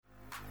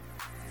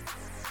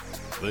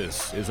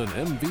This is an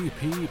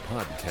MVP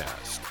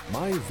podcast,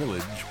 My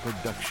Village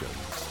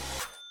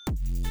Productions.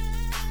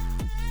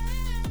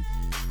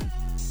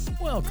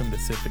 Welcome to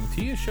Sipping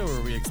Tea, a show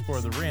where we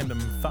explore the random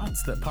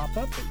thoughts that pop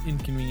up at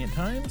inconvenient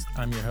times.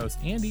 I'm your host,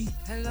 Andy.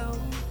 Hello.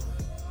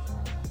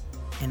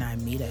 And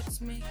I'm Mita.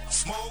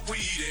 Smoke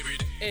weed every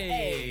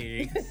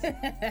day.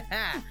 Hey.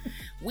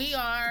 We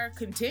are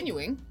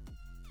continuing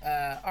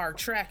our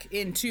trek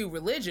into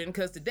religion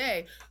because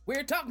today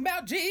we're talking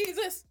about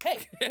Jesus. Hey,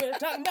 we're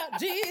talking about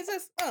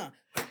Jesus.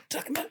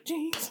 Talking about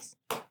Jesus.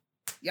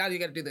 Y'all, you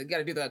gotta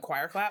do the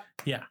choir clap.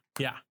 Yeah.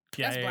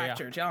 That's Black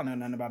Church. Y'all know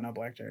nothing about no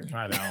Black Church.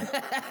 I know.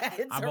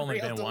 I've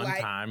only been one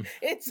time.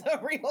 It's a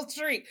real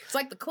treat. It's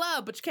like the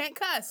club, but you can't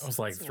cuss. It was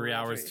like 3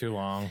 hours too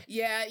long.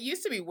 Yeah, it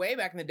used to be way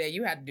back in the day.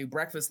 You had to do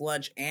breakfast,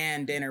 lunch,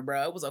 and dinner,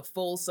 bro. It was a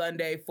full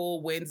Sunday,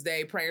 full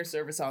Wednesday, prayer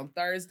service on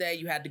Thursday.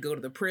 You had to go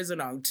to the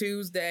prison on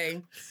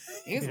Tuesday.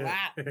 It was a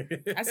lot.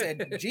 I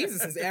said,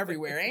 Jesus is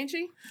everywhere, ain't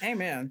she?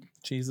 Amen.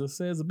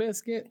 Jesus is a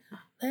biscuit.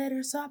 Let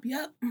her sop you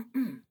up.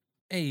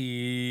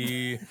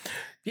 Hey.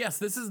 Yes,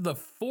 this is the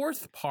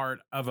fourth part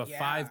of a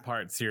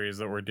 5-part series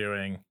that we're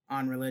doing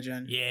on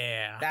religion.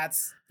 Yeah.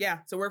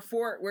 So we're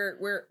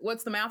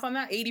what's the math on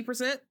that?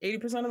 80%?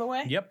 80% of the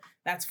way? Yep.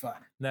 That's fun.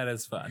 That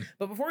is fun.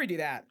 But before we do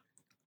that,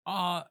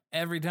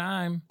 every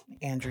time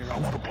Andrew, I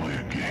want to play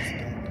a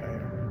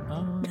game.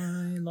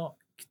 I like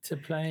to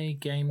play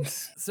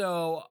games.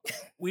 So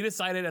we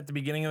decided at the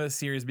beginning of the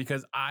series,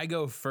 because I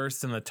go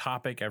first in the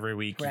topic every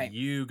week, right.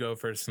 You go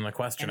first in the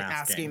question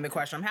asking the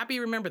question. I'm happy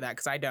you remember that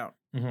because I don't.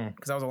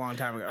 Because that was a long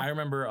time ago. I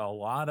remember a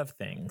lot of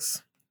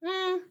things.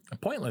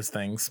 Pointless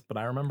things, but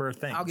I remember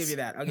things. I'll give you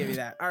that.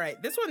 All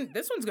right. This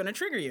one's going to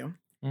trigger you.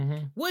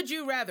 Would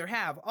you rather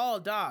have all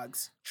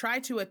dogs try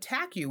to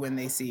attack you when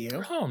they see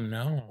you? Oh,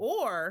 no.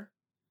 Or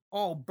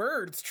all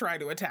birds try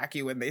to attack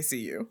you when they see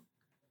you?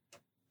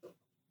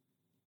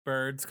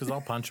 Birds, because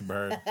I'll punch a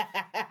bird.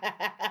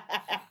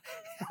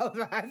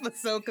 I was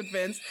so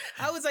convinced.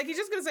 I was like, he's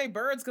just going to say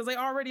birds because they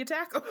already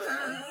attack him.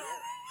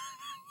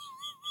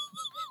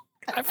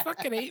 I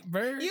fucking hate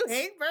birds. You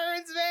hate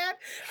birds, man?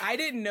 I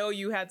didn't know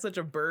you had such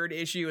a bird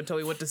issue until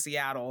we went to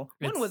Seattle.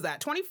 When was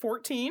that?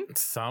 2014?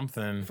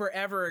 Something.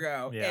 Forever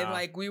ago. Yeah. And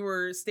like we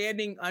were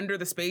standing under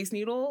the Space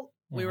Needle.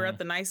 We were at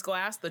the nice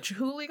glass, the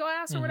Chihuly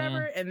glass or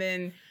whatever. And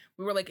then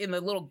we were like in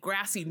the little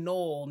grassy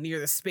knoll near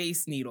the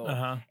Space Needle.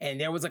 And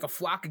there was like a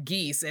flock of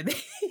geese. And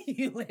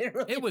you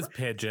literally... It was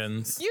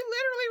pigeons. You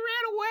literally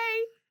ran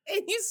away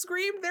and you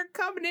screamed, they're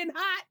coming in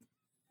hot.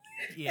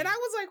 Yeah. And I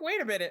was like,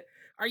 wait a minute.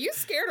 Are you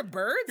scared of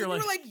birds? You were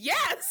like,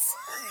 yes.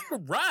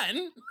 Run. I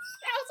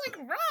was like,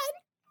 run.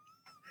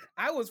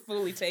 I was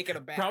fully taken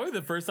aback. Probably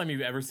the first time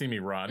you've ever seen me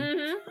run.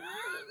 I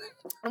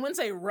wouldn't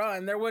say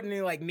run. There wasn't any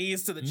like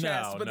knees to the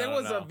chest, but there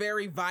was a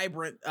very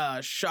vibrant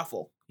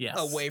shuffle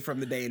away from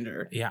the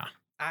danger. Yeah.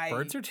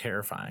 Birds are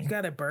terrifying. You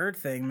got a bird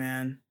thing,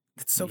 man.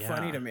 It's so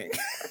funny to me.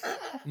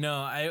 No,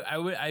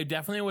 I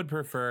definitely would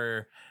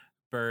prefer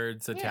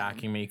birds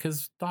attacking me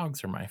because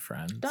dogs are my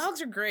friends.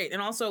 Dogs are great.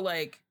 And also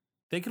like...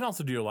 They can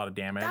also do a lot of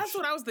damage. That's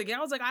what I was thinking.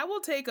 I was like, I will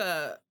take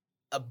a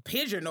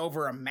pigeon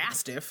over a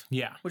mastiff.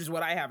 Yeah. Which is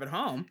what I have at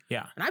home.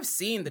 Yeah. And I've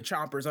seen the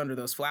chompers under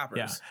those flappers.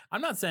 Yeah.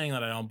 I'm not saying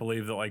that I don't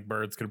believe that like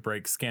birds could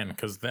break skin,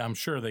 because I'm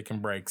sure they can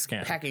break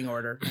skin. Pecking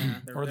order. Yeah,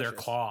 or their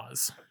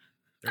claws.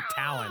 Their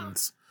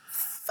talons.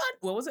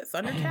 What was it?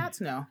 Thundercats?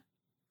 No.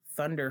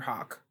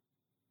 Thunderhawk.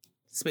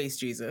 Space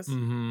Jesus.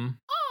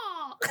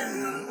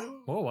 Oh.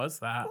 What was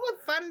that?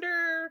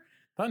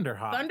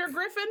 Thunderhawk. Thunder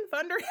Griffin?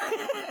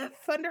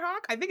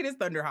 Thunderhawk? I think it is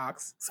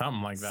Thunderhawks.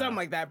 Something like that. Something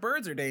like that.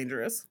 Birds are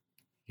dangerous.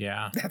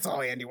 Yeah. That's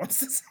all Andy wants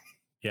to say.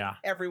 Yeah.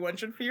 Everyone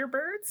should fear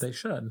birds. They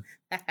should.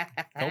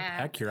 They'll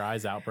peck your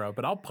eyes out, bro.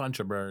 But I'll punch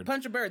a bird.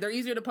 Punch a bird. They're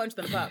easier to punch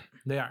than a pup.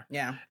 They are.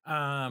 Yeah.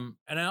 And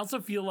I also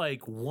feel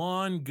like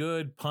one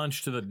good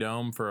punch to the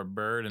dome for a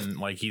bird and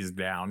like he's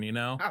down, you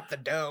know? Not the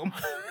dome.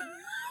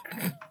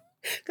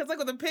 Because like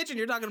with a pigeon,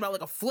 you're talking about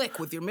like a flick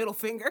with your middle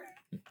finger.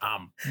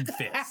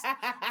 Fist.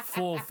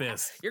 Full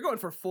fist. You're going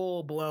for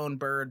full-blown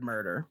bird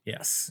murder.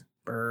 Yes.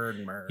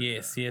 Bird murder.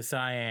 Yes,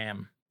 I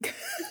am.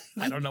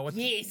 I don't know what...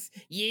 Yes,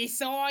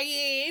 I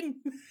am.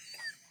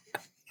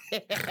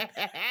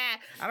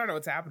 I don't know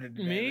what's happening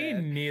today, Me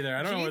man. neither.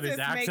 I don't know where these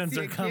accents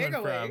are coming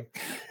from.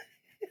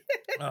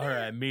 All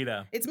right,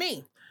 Mita. It's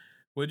me.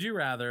 Would you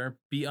rather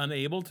be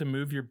unable to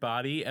move your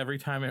body every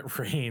time it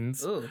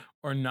rains,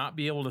 or not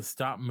be able to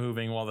stop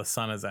moving while the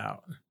sun is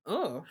out?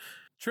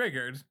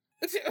 Triggered.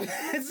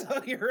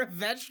 So you're a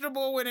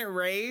vegetable when it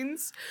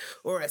rains,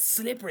 or a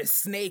slippery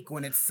snake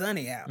when it's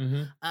sunny out?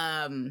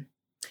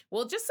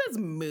 Well, it just says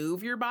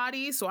move your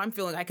body, so I'm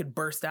feeling I could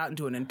burst out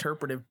into an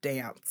interpretive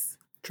dance.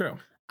 True.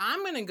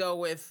 I'm going to go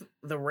with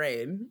the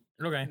rain.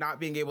 Okay. Not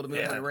being able to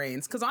move when it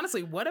rains. Because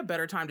honestly, what a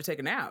better time to take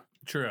a nap.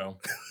 True.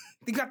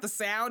 You got the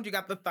sound, you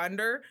got the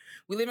thunder.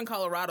 We live in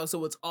Colorado,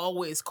 so it's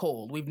always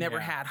cold. We've never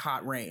had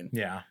hot rain.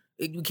 Yeah.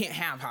 We can't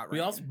have hot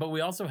rain.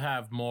 We also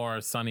have more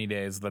sunny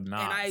days than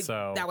not. And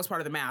so that was part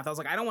of the math. I was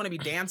like, I don't want to be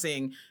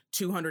dancing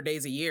 200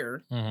 days a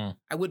year.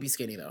 I would be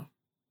skinny though.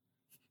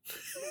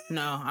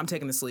 No, I'm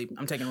taking the sleep.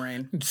 I'm taking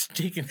rain. Just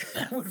taking.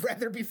 I would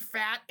rather be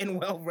fat and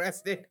well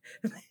rested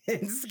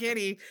and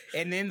skinny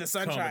and in the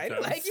sunshine.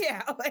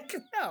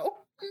 Comatose. No.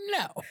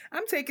 No.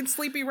 I'm taking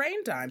sleepy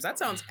rain times. That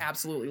sounds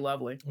absolutely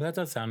lovely. That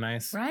does sound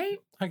nice. Right?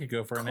 I could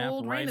go for a nap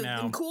right rain,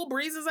 now. and cool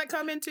breezes that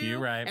come into. You're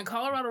right. And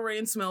Colorado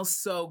rain smells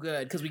so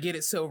good because we get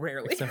it so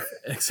rarely.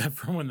 Except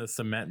for when the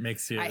cement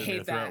makes you. I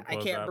hate that. I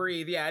can't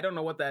breathe. Yeah, I don't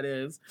know what that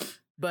is.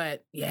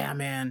 But yeah,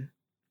 man.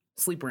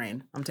 Sleep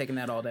rain. I'm taking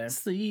that all day.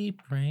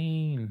 Sleep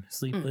rain.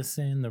 Sleepless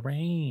in the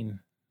rain.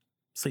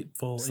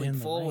 Sleepful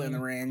in the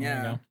rain.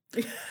 Yeah.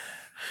 There you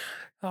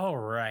go. All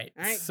right.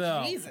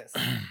 So, Jesus.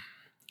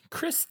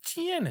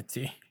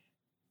 Christianity.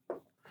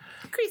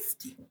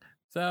 Christy.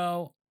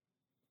 So,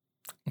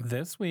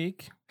 this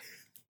week,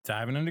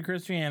 diving into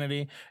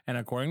Christianity, and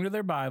according to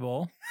their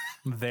Bible,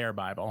 I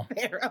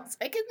was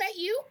like, isn't that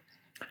you?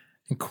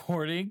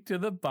 According to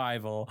the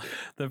Bible,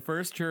 the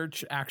first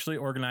church actually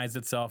organized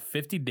itself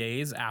 50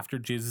 days after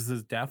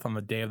Jesus' death on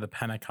the day of the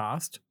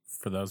Pentecost.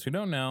 For those who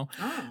don't know,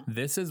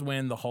 this is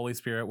when the Holy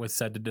Spirit was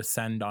said to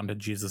descend onto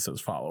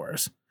Jesus'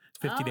 followers,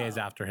 50 days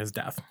after his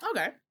death.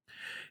 Okay.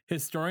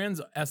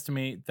 Historians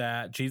estimate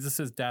that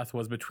Jesus' death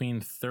was between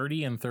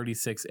 30 and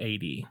 36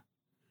 AD.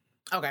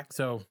 Okay.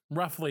 So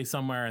roughly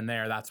somewhere in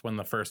there, that's when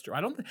the first,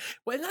 well,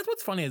 and that's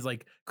what's funny is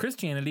like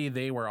Christianity,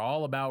 they were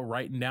all about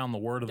writing down the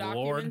word of the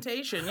Lord.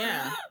 Documentation,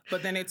 yeah.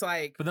 But then it's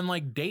like. But then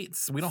like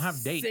dates, we don't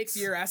have dates.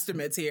 6-year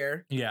estimates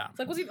here. Yeah. It's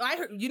like, I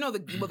heard,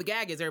 the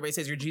gag is everybody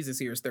says your Jesus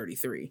here is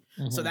 33.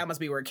 Mm-hmm. So that must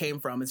be where it came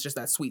from. It's just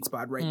that sweet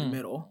spot right in the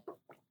middle.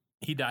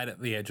 He died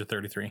at the age of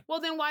 33.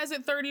 Well, then why is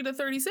it 30 to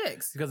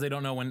 36? Because they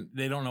don't know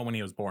when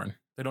he was born.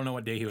 They don't know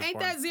what day he was born. Ain't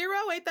that zero?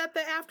 Ain't that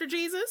the after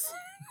Jesus?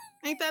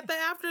 Ain't that the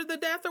after the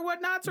death or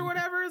whatnots or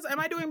whatever? Am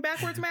I doing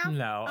backwards math?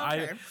 No.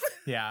 Okay.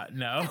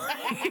 No.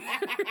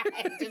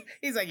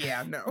 He's like,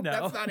 yeah, no,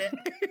 that's not it.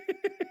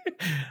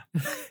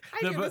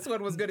 I knew this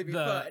one was going to be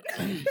fun.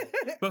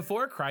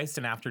 Before Christ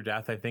and after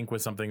death, I think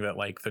was something that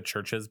like the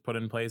churches put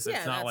in place.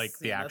 It's not like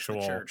the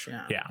actual the church.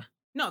 Yeah.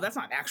 No, that's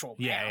not actual.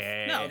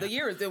 Yeah. No, the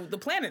year is the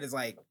planet is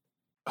like.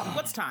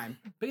 What's time?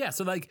 But yeah,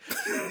 so like,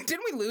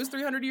 didn't we lose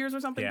 300 years or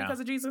something because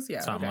of Jesus?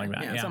 Yeah, something like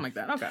that. Yeah, something like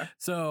that. Okay.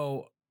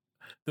 So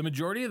the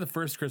majority of the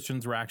first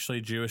Christians were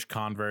actually Jewish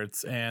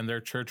converts, and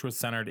their church was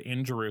centered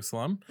in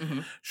Jerusalem.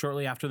 Mm-hmm.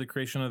 Shortly after the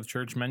creation of the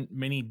church,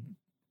 many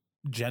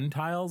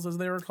Gentiles, as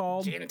they were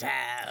called,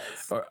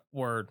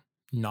 or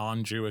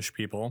non-Jewish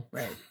people,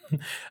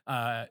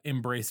 right,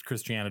 embraced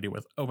Christianity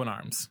with open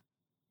arms.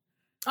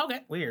 Okay,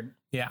 weird.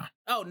 Yeah.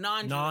 Oh,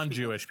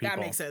 non-Jewish people.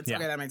 That makes sense. Yeah.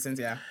 Okay, that makes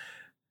sense. Yeah.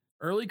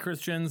 Early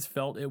Christians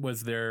felt it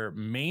was their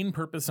main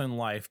purpose in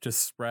life to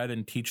spread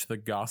and teach the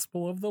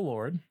gospel of the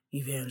Lord.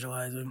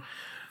 Evangelizing.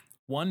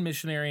 One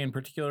missionary in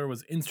particular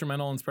was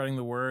instrumental in spreading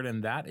the word,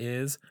 and that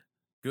is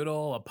good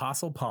old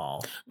Apostle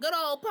Paul. Good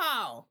old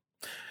Paul.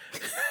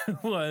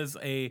 Was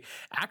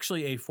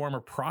actually a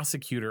former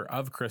prosecutor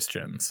of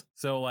Christians.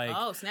 So like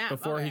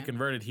before he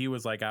converted, he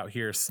was like out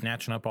here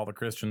snatching up all the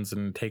Christians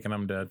and taking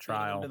them to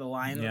trial. To the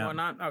lions and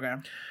whatnot. Okay.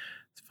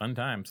 It's fun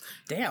times.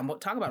 Damn,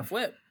 talk about a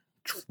flip.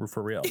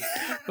 For real.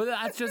 But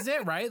that's just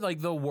it, right? Like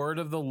the word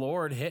of the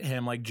Lord hit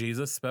him, like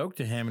Jesus spoke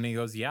to him and he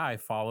goes, yeah, I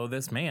follow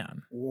this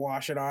man.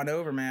 Wash it on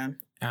over, man.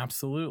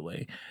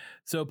 Absolutely.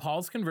 So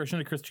Paul's conversion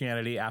to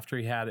Christianity after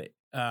he had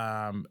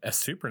a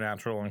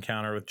supernatural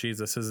encounter with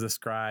Jesus is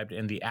described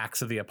in the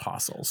Acts of the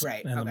Apostles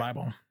in the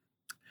Bible.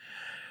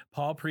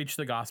 Paul preached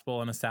the gospel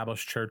and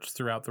established church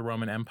throughout the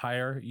Roman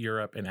Empire,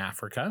 Europe, and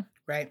Africa.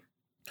 Right.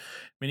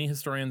 Many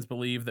historians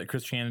believe that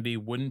Christianity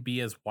wouldn't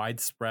be as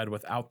widespread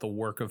without the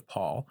work of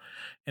Paul.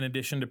 In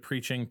addition to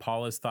preaching,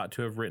 Paul is thought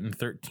to have written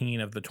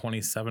 13 of the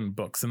 27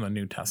 books in the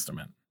New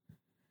Testament.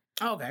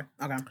 Oh, okay.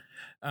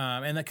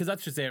 And because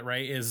that's just it,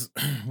 right? Is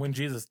when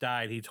Jesus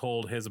died, he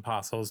told his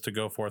apostles to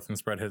go forth and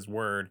spread his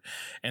word.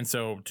 And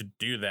so to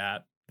do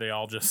that, they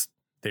all just,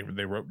 they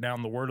wrote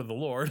down the word of the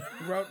Lord.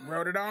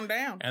 Wrote it on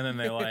down. And then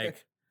they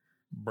like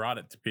brought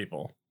it to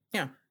people.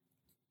 Yeah.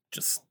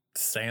 Just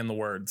saying the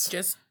words.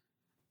 Just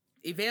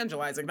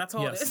evangelizing. That's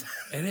all it is.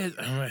 It is.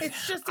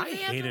 It's just I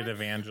hated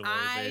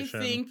evangelization.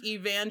 I think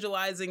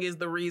evangelizing is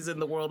the reason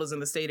the world is in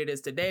the state it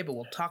is today, but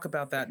we'll talk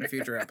about that in a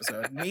future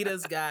episode.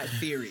 Nita's got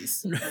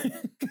theories.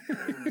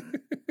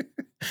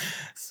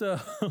 So,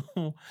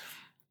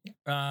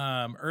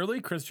 early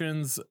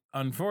Christians,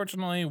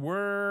 unfortunately,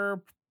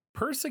 were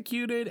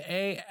persecuted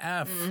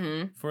AF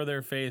for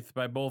their faith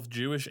by both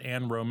Jewish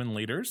and Roman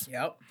leaders.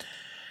 Yep.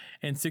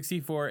 In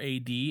 64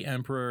 AD,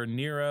 Emperor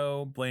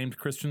Nero blamed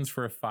Christians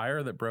for a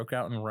fire that broke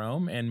out in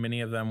Rome, and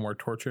many of them were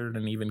tortured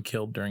and even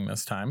killed during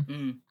this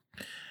time.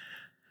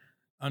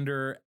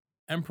 Under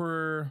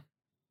Emperor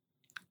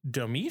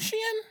Domitian?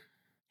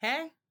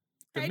 Hey?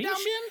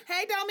 Domitian?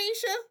 Hey,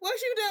 Domitian, what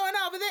you doing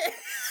over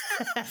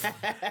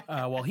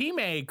there? Well, he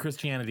made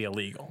Christianity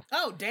illegal.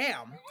 Oh,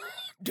 damn.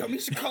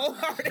 Domitian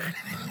cold-hearted.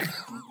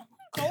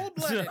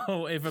 Cold-blooded.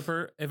 So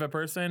if a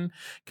person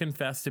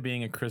confessed to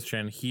being a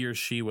Christian, he or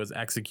she was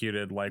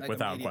executed like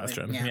without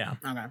question. Yeah.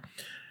 Okay.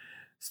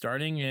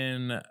 Starting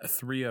in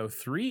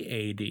 303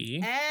 AD.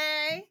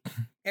 Hey,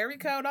 Area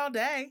code all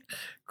day.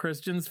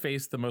 Christians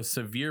faced the most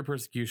severe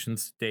persecution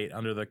to date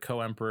under the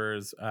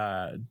co-emperors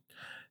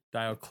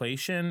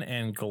Diocletian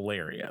and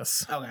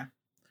Galerius. Okay.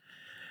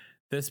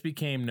 This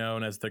became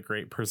known as the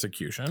Great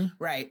Persecution.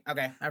 Right.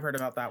 Okay. I've heard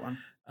about that one.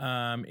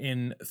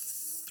 In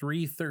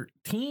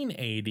 313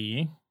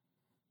 AD,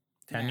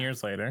 10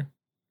 years later.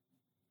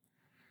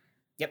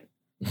 Yep.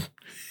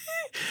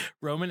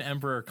 Roman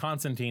Emperor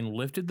Constantine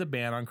lifted the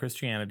ban on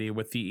Christianity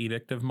with the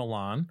Edict of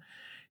Milan.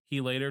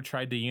 He later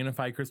tried to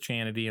unify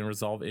Christianity and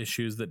resolve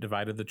issues that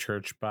divided the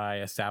church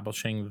by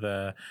establishing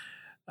the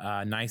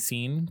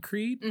Nicene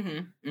Creed.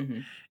 Mm-hmm. Mm-hmm.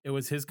 It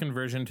was his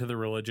conversion to the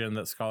religion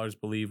that scholars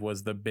believe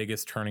was the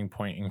biggest turning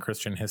point in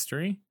Christian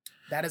history.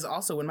 That is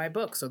also in my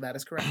book, so that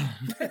is correct.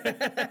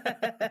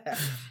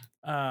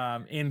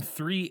 In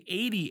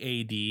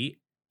 380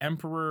 AD,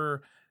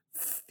 Emperor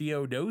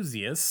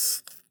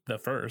Theodosius the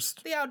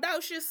First,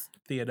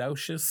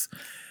 Theodosius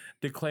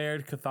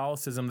declared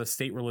Catholicism the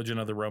state religion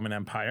of the Roman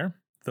Empire.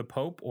 The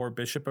Pope or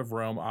Bishop of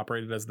Rome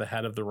operated as the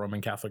head of the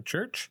Roman Catholic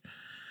Church.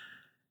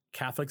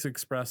 Catholics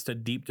expressed a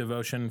deep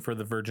devotion for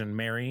the Virgin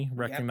Mary,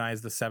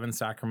 recognized the seven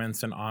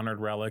sacraments and honored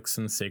relics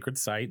and sacred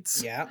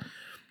sites. Yeah.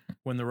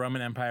 When the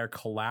Roman Empire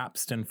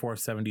collapsed in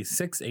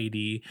 476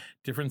 AD,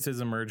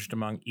 differences emerged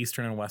among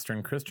Eastern and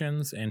Western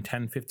Christians. In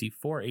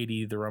 1054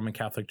 AD, the Roman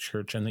Catholic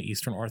Church and the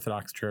Eastern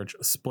Orthodox Church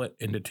split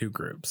into two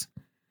groups.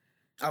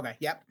 Okay,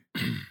 yep.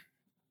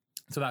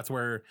 So that's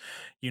where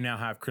you now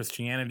have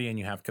Christianity and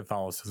you have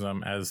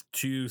Catholicism as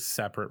two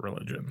separate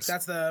religions.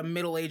 That's the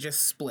Middle Ages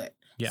split.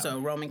 Yeah. So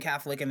Roman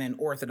Catholic and then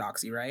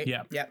Orthodoxy, right?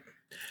 Yeah. Yep.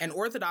 And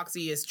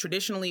Orthodoxy is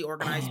traditionally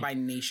organized by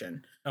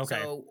nation. Okay.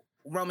 So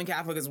Roman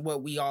Catholic is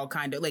what we all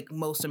kind of, like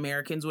most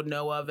Americans would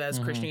know of as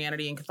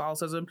Christianity and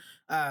Catholicism.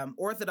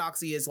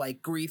 Orthodoxy is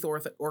like Greek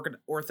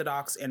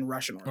Orthodox and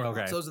Russian Orthodox.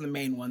 Okay. So those are the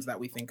main ones that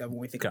we think of when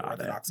we think of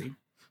Orthodoxy.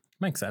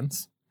 Makes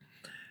sense.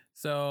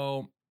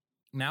 So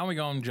now we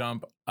go and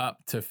jump up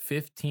to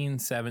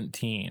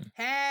 1517.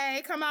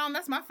 Hey, come on.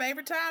 That's my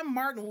favorite time.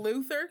 Martin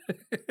Luther.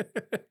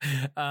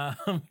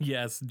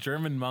 Yes,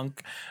 German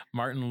monk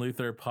Martin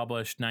Luther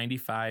published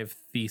 95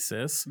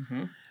 Theses,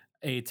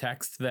 a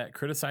text that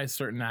criticized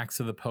certain acts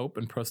of the Pope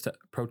and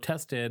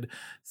protested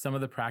some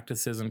of the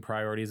practices and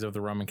priorities of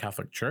the Roman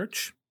Catholic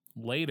Church.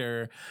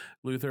 Later,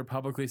 Luther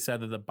publicly said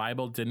that the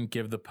Bible didn't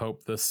give the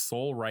Pope the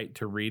sole right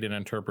to read and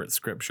interpret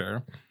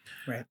Scripture.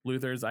 Right.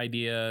 Luther's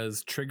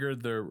ideas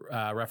triggered the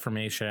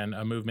Reformation,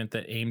 a movement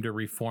that aimed to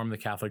reform the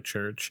Catholic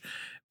Church.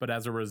 But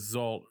as a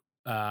result,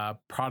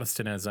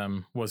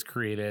 Protestantism was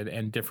created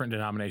and different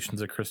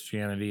denominations of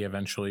Christianity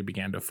eventually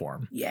began to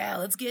form. Yeah,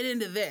 let's get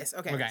into this.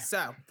 Okay.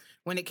 So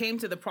when it came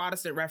to the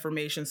Protestant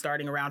Reformation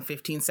starting around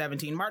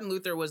 1517, Martin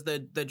Luther was the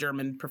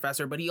German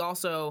professor, but he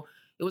also...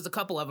 It was a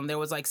couple of them. There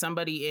was like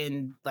somebody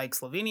in like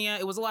Slovenia.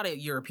 It was a lot of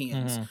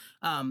Europeans.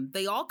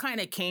 They all kind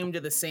of came to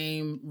the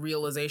same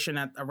realization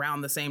at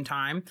around the same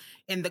time.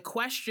 And the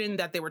question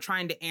that they were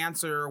trying to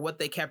answer, what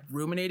they kept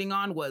ruminating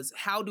on, was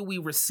how do we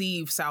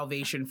receive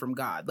salvation from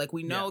God? Like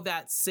we know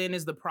that sin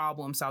is the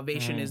problem.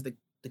 Salvation is the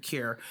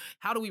cure.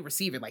 How do we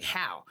receive it? Like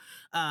how?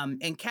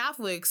 And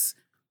Catholics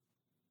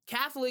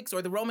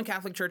or the Roman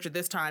Catholic Church at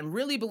this time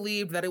really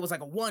believed that it was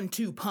like a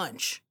 1-2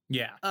 punch.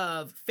 Yeah.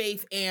 Of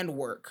faith and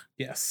work.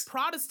 Yes.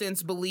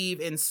 Protestants believe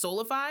in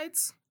sola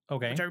fides,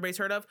 which everybody's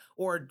heard of,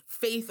 or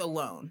faith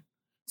alone.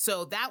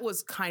 So that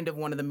was kind of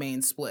one of the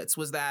main splits,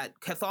 was that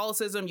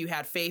Catholicism, you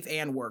had faith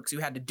and works.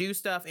 You had to do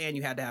stuff and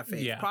you had to have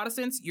faith. Yeah.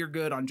 Protestants, you're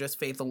good on just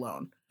faith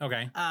alone.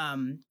 Okay.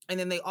 And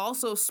then they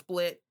also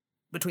split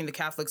between the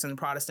Catholics and the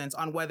Protestants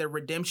on whether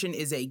redemption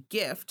is a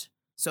gift.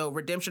 So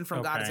redemption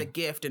from God is a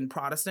gift in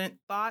Protestant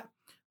thought.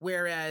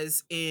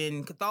 Whereas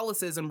in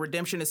Catholicism,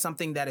 redemption is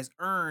something that is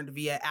earned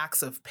via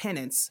acts of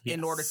penance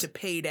in order to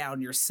pay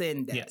down your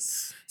sin debt.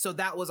 Yes. So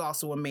that was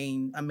also a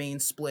main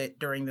split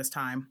during this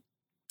time.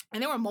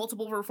 And there were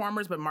multiple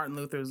reformers, but Martin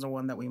Luther is the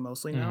one that we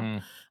mostly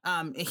know.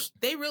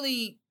 They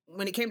really,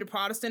 when it came to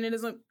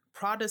Protestantism,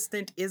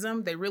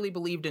 they really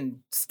believed in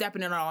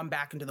stepping it on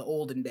back into the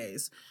olden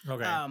days.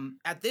 Okay.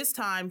 At this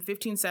time,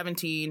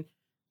 1517,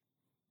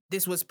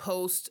 this was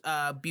post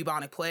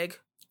bubonic plague.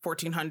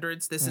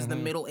 1400s. This is the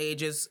Middle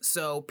Ages.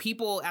 So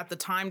people at the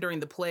time during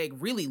the plague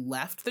really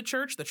left the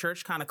church. The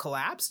church kind of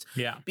collapsed.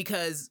 Yeah.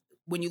 Because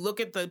when you look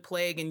at the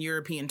plague in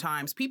European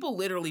times, people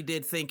literally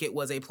did think it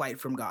was a plight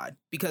from God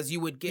because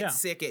you would get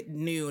sick at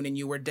noon and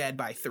you were dead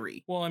by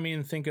 3. Well, I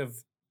mean, think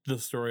of the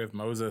story of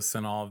Moses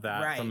and all of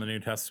that from the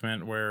New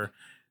Testament, where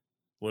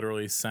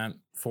literally sent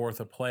forth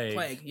a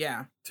plague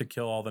to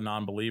kill all the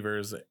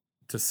non-believers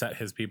to set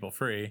his people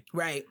free.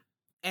 Right.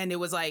 And it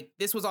was like,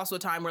 this was also a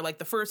time where like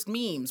the first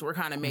memes were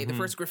kind of made, the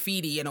first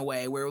graffiti in a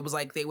way, where it was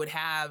like they would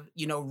have,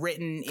 you know,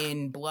 written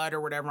in blood or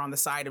whatever on the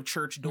side of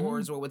church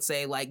doors where it would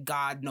say like,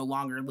 God no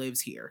longer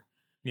lives here.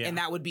 Yeah. And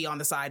that would be on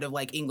the side of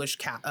like English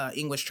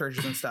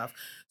churches and stuff.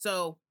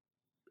 So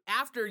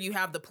after you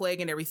have the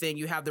plague and everything,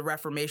 you have the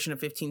Reformation of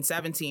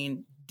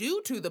 1517.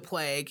 Due to the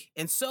plague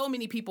and so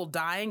many people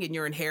dying and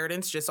your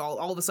inheritance, just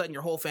all of a sudden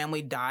your whole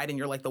family died and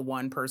you're like the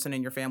one person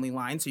in your family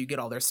line, so you get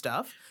all their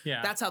stuff.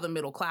 Yeah. That's how the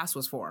middle class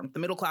was formed. The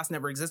middle class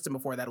never existed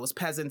before that. It was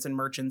peasants and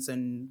merchants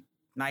and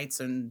knights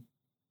and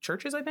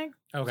churches, I think.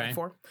 Okay.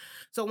 Before.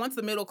 So once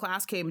the middle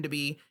class came to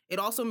be, it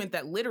also meant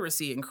that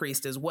literacy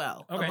increased as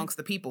well amongst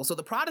the people. So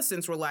the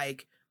Protestants were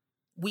like,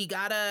 we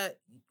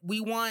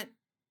want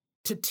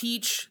to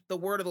teach the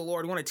word of the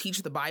Lord. We want to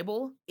teach the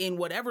Bible in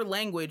whatever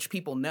language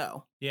people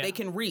know. Yeah. They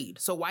can read.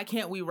 So why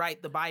can't we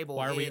write the Bible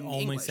in English? Why are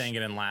we only saying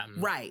it in Latin?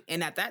 Right.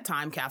 And at that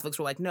time, Catholics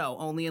were like, no,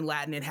 only in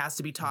Latin. It has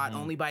to be taught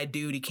only by a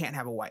dude. He can't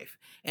have a wife.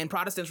 And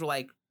Protestants were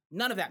like,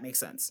 none of that makes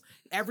sense.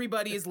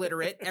 Everybody is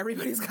literate.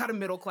 Everybody's got a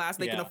middle class.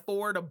 They can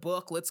afford a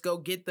book. Let's go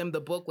get them the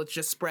book. Let's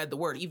just spread the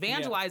word.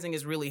 Evangelizing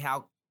is really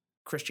how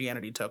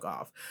Christianity took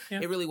off.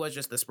 Yeah. It really was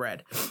just the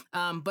spread.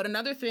 But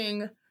another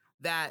thing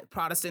that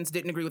Protestants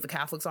didn't agree with the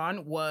Catholics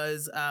on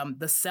was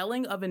the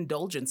selling of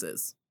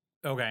indulgences.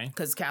 Okay.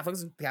 Because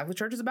the Catholic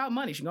Church is about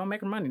money. She's going to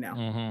make her money now.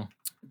 Mm-hmm.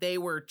 They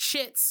were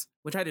chits,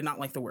 which I did not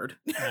like the word.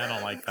 I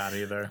don't like that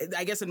either.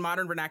 I guess in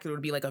modern vernacular it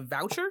would be like a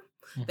voucher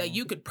that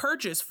you could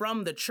purchase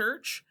from the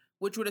church,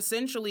 which would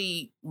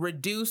essentially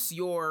reduce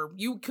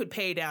you could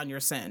pay down your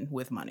sin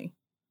with money.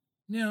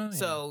 Yeah.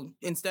 So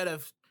instead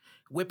of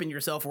whipping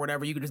yourself or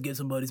whatever, you could just give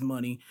somebody some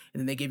money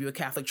and then they give you a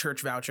Catholic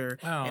Church voucher.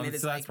 Oh, and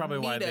so that's probably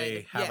why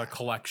they have a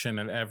collection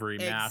at every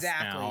mass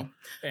now.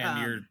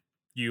 And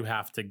you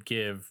have to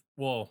give,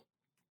 well,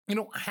 you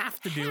don't have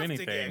to do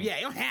anything. You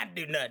don't have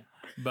to do nothing.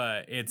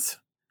 But it's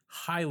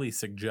highly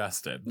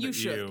suggested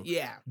that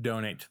you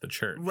donate to the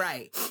church.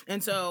 Right.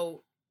 And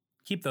so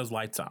keep those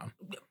lights on.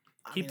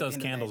 Keep those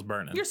candles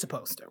burning. You're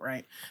supposed to,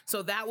 right?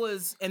 So that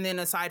was, and then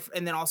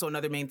also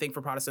another main thing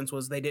for Protestants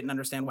was they didn't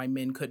understand why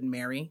men couldn't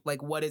marry.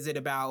 Like, what is it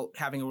about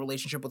having a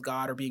relationship with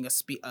God or being a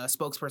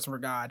spokesperson for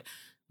God?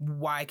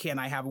 Why can't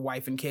I have a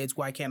wife and kids?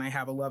 Why can't I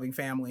have a loving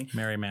family?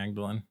 Mary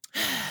Magdalene.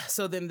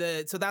 So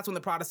that's when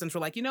the Protestants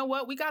were like, you know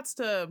what? We're going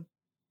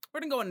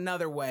to go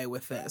another way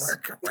with this.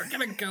 We're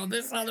going to go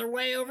this other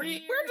way over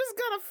here. We're just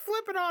going to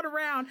flip it all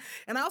around.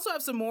 And I also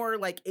have some more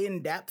like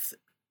in-depth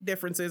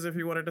differences if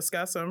you want to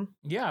discuss them.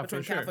 Yeah,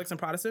 between for sure. Catholics and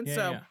Protestants.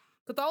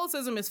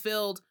 Catholicism is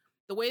filled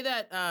the way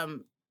that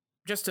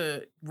just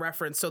to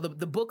reference, so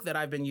the book that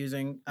I've been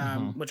using,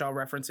 which I'll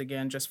reference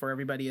again just for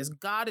everybody, is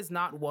God is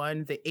Not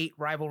One, The 8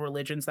 Rival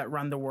Religions That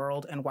Run the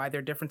World and Why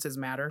Their Differences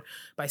Matter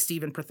by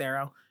Stephen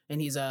Prothero. And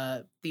he's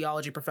a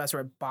theology professor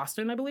at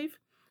Boston, I believe.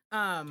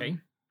 Okay.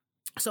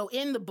 So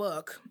in the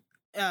book,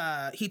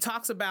 he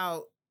talks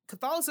about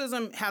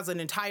Catholicism has an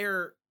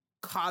entire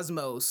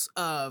cosmos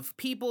of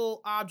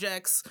people,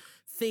 objects,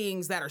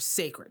 things that are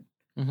sacred.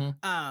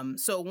 Mm-hmm.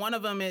 So one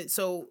of them is,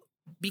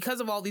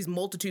 because of all these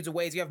multitudes of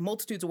ways, you have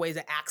multitudes of ways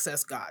to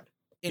access God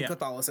in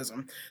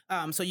Catholicism.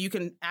 So you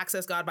can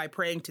access God by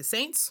praying to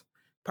saints,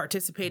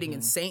 participating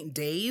in saint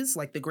days,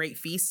 like the great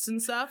feasts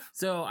and stuff.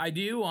 So I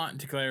do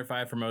want to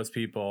clarify for most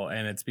people,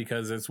 and it's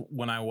because it's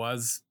when I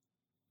was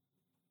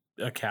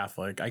a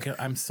Catholic,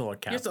 I'm still a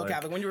Catholic. You're still a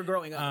Catholic when you were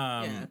growing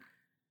up.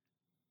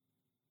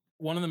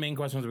 One of the main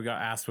questions we got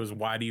asked was,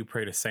 why do you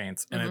pray to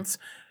saints? And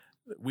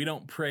we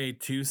don't pray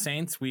to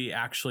saints. We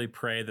actually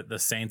pray that the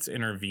saints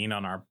intervene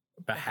on our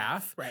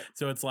behalf. Right.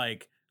 So it's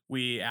like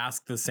we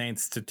ask the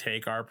saints to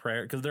take our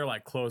prayer because they're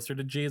like closer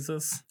to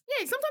Jesus. Yeah,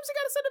 sometimes you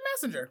got to send a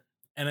messenger.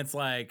 And it's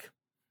like,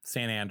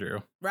 St.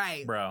 Andrew.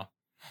 Right. Bro,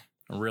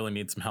 I really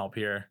need some help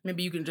here.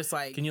 Maybe you can just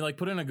like... Can you like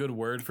put in a good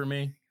word for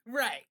me?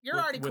 Right. You're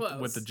already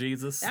close. With the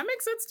Jesus. That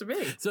makes sense to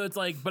me. So it's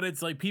like, but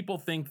it's like people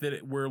think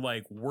that we're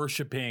like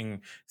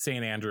worshiping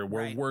St. Andrew.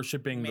 We're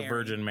worshiping the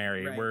Virgin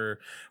Mary. Right. We're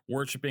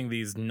worshiping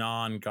these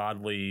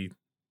non-godly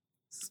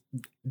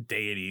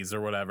deities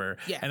or whatever.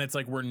 Yeah. And it's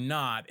like, we're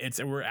not.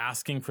 We're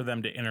asking for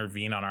them to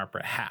intervene on our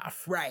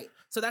behalf. Right.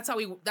 So that's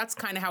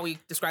kind of how he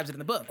describes it in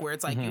the book, where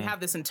it's like you have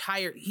this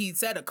entire, he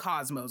said a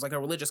cosmos, like a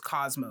religious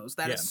cosmos,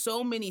 that is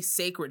so many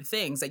sacred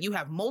things that you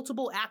have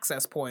multiple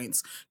access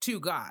points to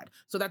God.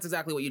 So that's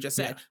exactly what you just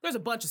said. Yeah. There's a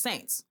bunch of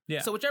saints.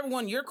 Yeah. So whichever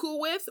one you're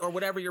cool with or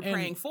whatever you're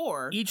praying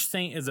for. Each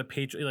saint is a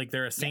patron, like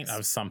they're a saint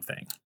of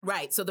something.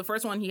 Right. So the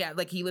first one he had,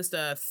 like he lists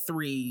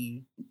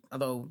 3,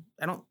 although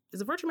is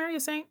the Virgin Mary a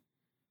saint?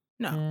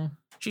 No,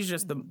 she's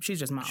just mom.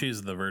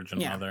 She's the Virgin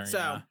Mother.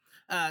 So,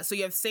 so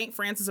you have Saint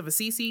Francis of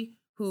Assisi,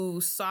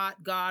 who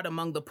sought God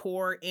among the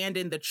poor and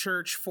in the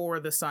church for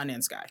the sun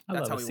and sky.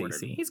 That's how he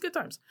worded it. He's good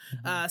times.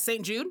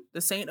 Saint Jude, the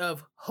saint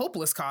of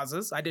hopeless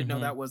causes. I didn't know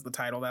that was the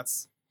title.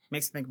 That's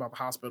makes me think about the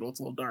hospital. It's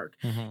a little dark.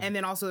 And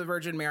then also the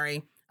Virgin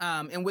Mary.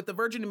 And with the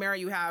Virgin Mary,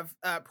 you have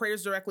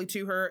prayers directly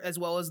to her, as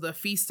well as the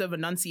Feast of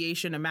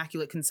Annunciation,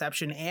 Immaculate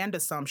Conception, and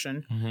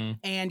Assumption.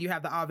 And you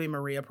have the Ave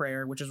Maria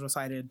prayer, which is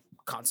recited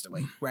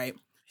constantly, right?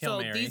 Hail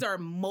so Mary. These are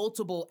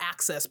multiple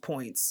access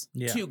points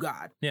to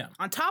God. Yeah.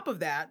 On top of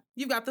that,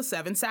 you've got the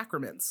 7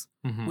 sacraments,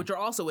 which are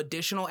also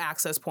additional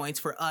access points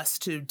for us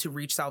to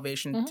reach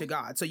salvation to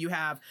God. So you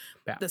have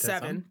the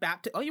 7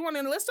 baptism. Oh, you want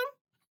to enlist them?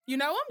 You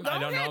know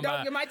them? Go ahead.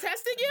 Am I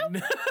testing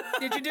you?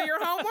 Did you do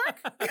your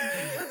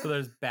homework? So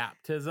there's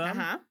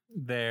baptism.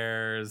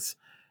 There's,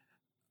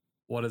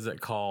 what is it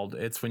called?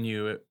 It's when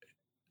you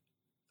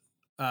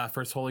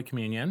first Holy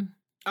Communion.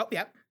 Oh,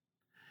 yep.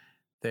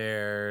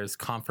 There's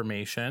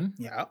confirmation.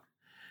 Yep.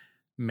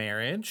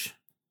 Marriage.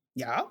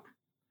 Yep.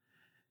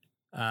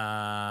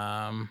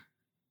 I'm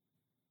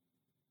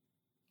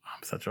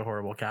such a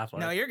horrible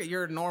Catholic. No,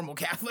 you're a normal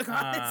Catholic,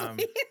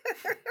 honestly.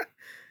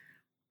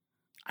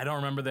 I don't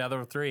remember the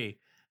other three.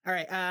 All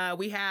right.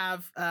 We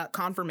have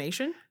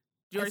confirmation.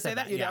 Did you already say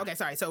that? Yeah. Okay,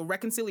 sorry. So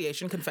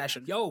reconciliation,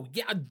 confession. Yo,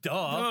 yeah,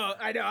 duh.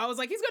 I know. I was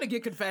like, he's going to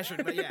get confession,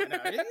 but yeah, no.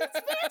 You're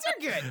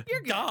good.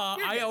 You're good. Duh.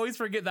 You're I good. always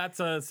forget that's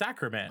a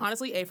sacrament.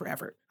 Honestly, A for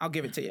effort. I'll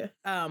give it to you.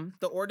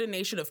 The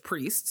ordination of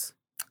priests.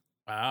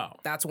 Wow.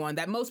 That's one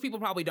that most people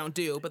probably don't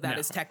do, but that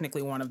is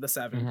technically one of the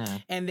 7.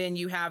 And then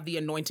you have the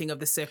anointing of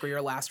the sick or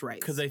your last rites.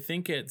 Because I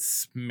think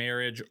it's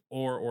marriage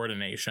or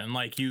ordination.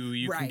 Like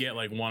you can get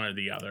like one or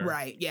the other.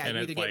 Right. Yeah. And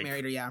you either get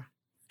married or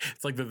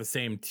It's like they're the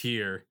same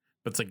tier,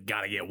 but it's like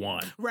gotta get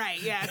one.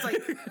 Right. Yeah. It's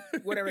like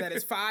whatever that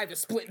is, 5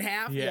 just split in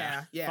half.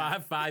 Yeah.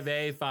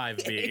 5A,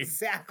 5B.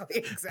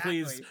 Exactly.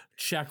 Please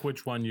check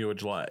which one you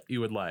would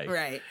like.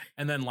 Right.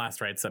 And then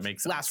last rites, that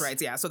makes sense. Last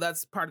rites, yeah. So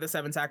that's part of the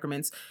 7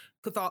 sacraments.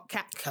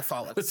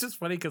 Catholic. It's just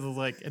funny because I was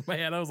like, in my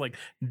head, I was like,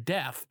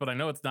 death, but I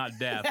know it's not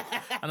death.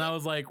 And I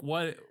was like,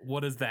 what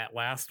is that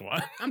last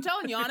one? I'm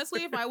telling you,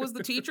 honestly, if I was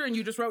the teacher and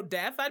you just wrote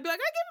death, I'd be like,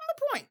 I give him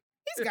the point.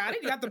 He's got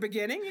it. You got the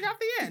beginning, you got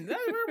the end.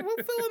 We'll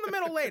fill in the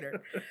middle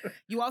later.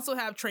 You also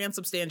have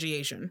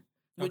transubstantiation,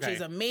 which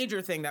is a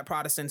major thing that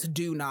Protestants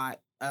do not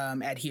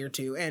adhere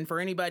to. And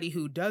for anybody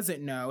who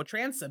doesn't know,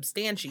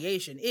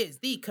 transubstantiation is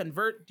the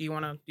convert. Do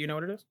you know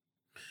what it is?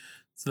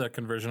 It's the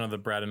conversion of the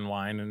bread and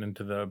wine and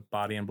into the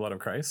body and blood of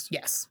Christ.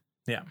 Yes.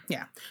 Yeah.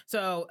 Yeah.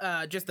 So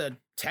just the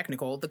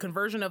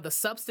conversion of the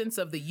substance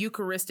of the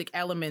Eucharistic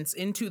elements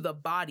into the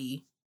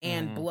body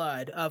and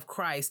blood of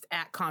Christ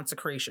at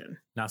consecration.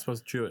 Not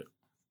supposed to chew it.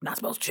 Not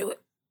supposed to chew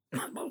it.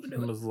 Not supposed to do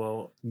it. It was a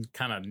little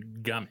kind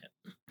of gum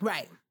it.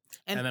 Right.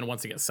 And then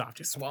once it gets soft,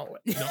 you swallow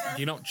it.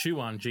 You don't chew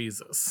on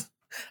Jesus.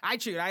 I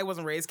chewed. I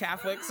wasn't raised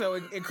Catholic, so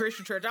in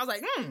Christian church, I was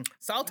like,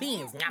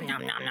 saltines. Nom,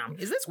 nom, nom, nom.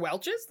 Is this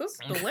Welch's? This is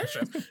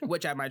delicious.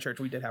 Which at my church,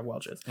 we did have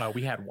Welch's. Oh,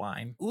 we had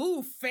wine.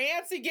 Ooh,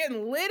 fancy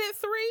getting lit at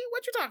 3?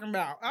 What you talking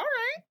about? All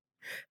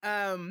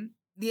right.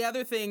 The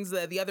other things,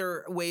 the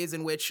other ways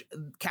in which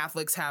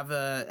Catholics have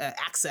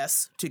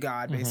access to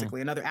God,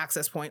 basically, another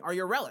access point are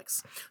your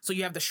relics. So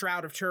you have the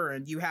Shroud of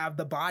Turin, you have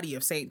the body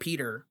of St.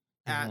 Peter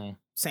at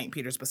St.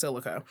 Peter's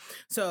Basilica.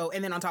 So,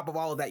 and then on top of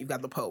all of that, you've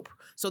got the Pope.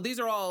 So these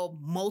are all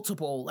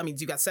multiple,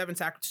 you've got 7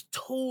 sacraments,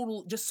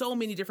 total, just so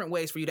many different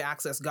ways for you to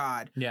access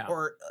God. Yeah.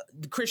 Or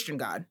the Christian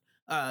God,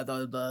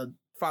 the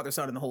Father,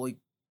 Son, and the Holy,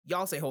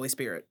 y'all say Holy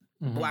Spirit.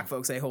 Black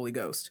folks say Holy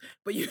Ghost,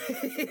 but you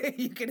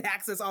can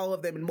access all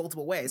of them in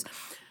multiple ways.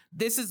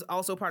 This is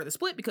also part of the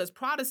split because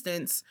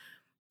Protestants,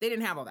 they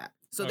didn't have all that.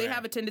 So they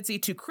have a tendency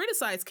to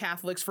criticize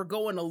Catholics for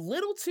going a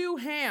little too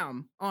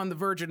ham on the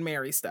Virgin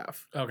Mary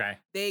stuff. Okay.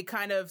 They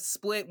kind of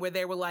split where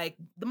they were like,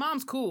 the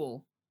mom's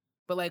cool,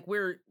 but like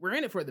we're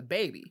in it for the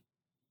baby.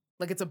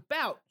 Like it's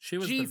about she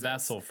was Jesus. The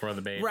vessel for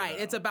the baby, right?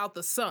 Though. It's about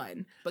the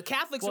son, but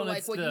Catholics are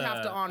like, well, you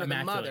have to honor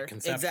the mother,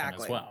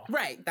 exactly. As well.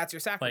 Right, that's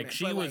your sacrament. Like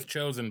she was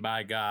chosen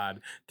by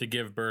God to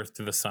give birth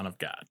to the Son of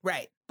God,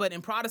 right? But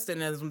in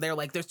Protestantism, they're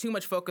like, there's too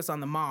much focus on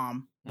the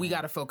mom. We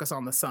got to focus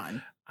on the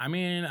son. I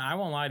mean, I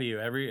won't lie to you.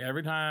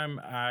 Every time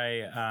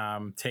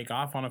I take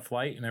off on a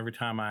flight and every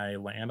time I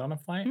land on a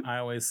flight, I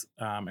always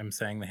am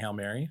saying the Hail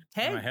Mary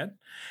in my head, and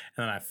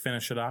then I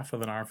finish it off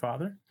with an Our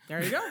Father.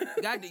 There you go.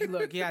 You got to do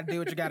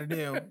what you got to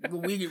do.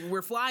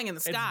 We're flying in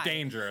the sky. It's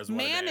dangerous.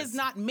 Man is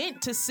not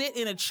meant to sit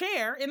in a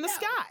chair in the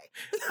sky.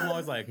 I'm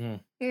always like,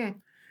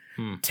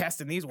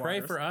 testing these waters.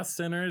 Pray for us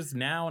sinners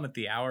now and at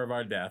the hour of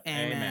our death.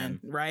 Amen.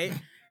 Right?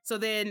 So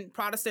then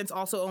Protestants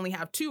also only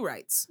have 2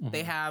 rites.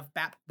 They have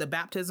the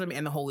baptism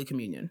and the Holy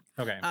Communion.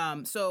 Okay.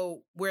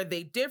 So where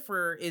they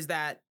differ is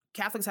that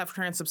Catholics have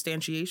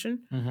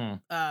transubstantiation.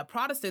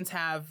 Protestants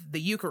have the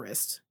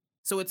Eucharist.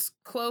 So it's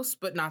close,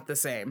 but not the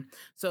same.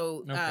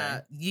 So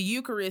the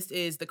Eucharist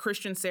is the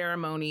Christian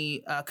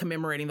ceremony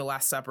commemorating the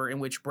Last Supper in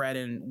which bread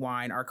and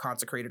wine are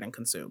consecrated and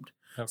consumed.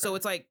 Okay. So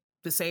it's like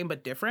the same,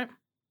 but different.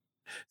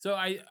 So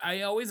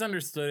I always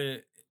understood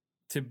it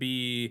to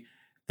be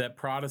that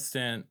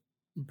Protestant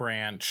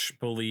branch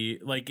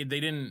believe, like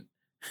they didn't,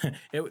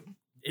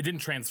 it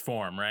didn't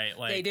transform, right?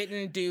 Like they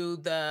didn't do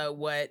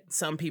what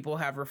some people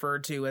have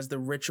referred to as the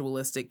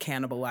ritualistic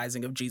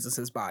cannibalizing of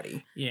Jesus's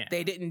body. Yeah.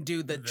 They didn't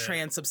do the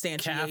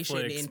transubstantiation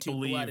Catholics into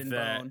blood and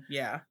bone.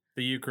 Yeah.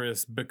 The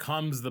Eucharist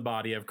becomes the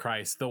body of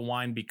Christ. The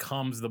wine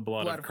becomes the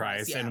blood of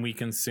Christ, and we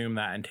consume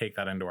that and take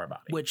that into our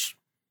body. Which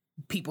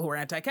people who are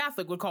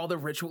anti-Catholic would call the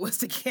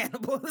ritualistic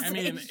cannibalization. I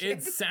mean,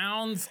 it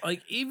sounds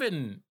like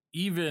even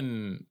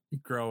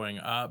growing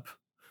up,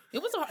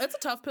 it's a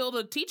tough pill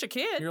to teach a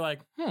kid. You're like,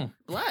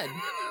 blood.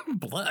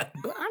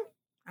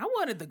 I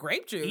wanted the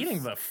grape juice.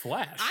 Eating the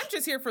flesh. I'm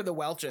just here for the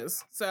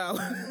Welch's. So,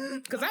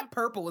 because that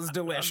purple is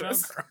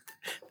delicious.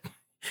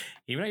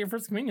 Even at your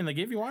first communion, they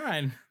gave you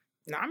wine.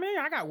 No, I mean,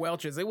 I got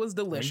Welch's. It was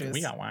delicious.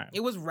 We got wine. It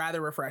was rather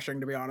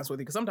refreshing, to be honest with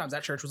you, because sometimes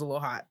that church was a little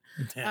hot.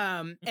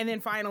 And then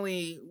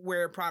finally,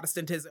 where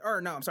Protestantism,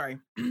 or no, I'm sorry,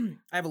 I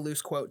have a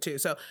loose quote too.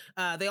 So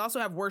they also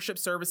have worship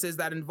services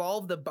that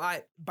involve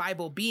the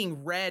Bible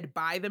being read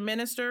by the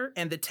minister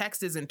and the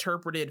text is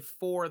interpreted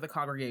for the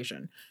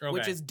congregation,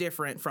 which is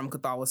different from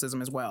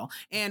Catholicism as well.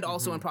 And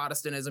also in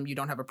Protestantism, you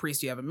don't have a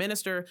priest, you have a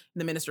minister.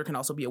 And the minister can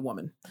also be a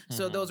woman.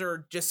 So those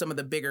are just some of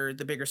the bigger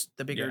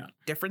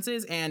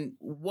differences. And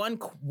one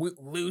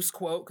loose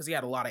quote, because he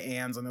had a lot of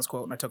ands in this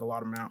quote and I took a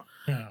lot of them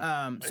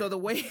out. So the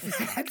way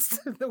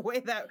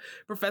that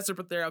Professor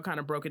Prothero kind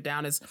of broke it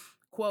down is,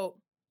 quote,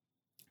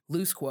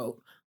 loose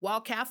quote, while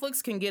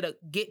Catholics can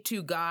get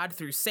to God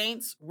through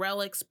saints,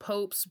 relics,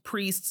 popes,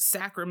 priests,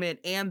 sacrament,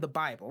 and the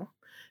Bible,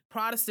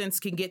 Protestants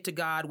can get to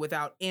God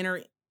without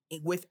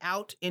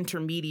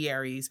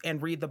intermediaries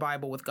and read the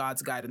Bible with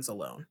God's guidance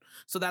alone.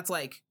 So that's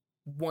like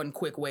one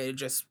quick way to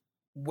just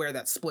where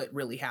that split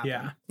really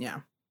happened. Yeah.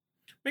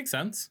 Makes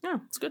sense. Yeah,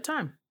 it's a good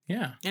time.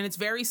 Yeah. And it's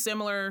very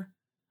similar.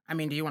 I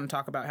mean, do you want to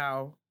talk about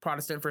how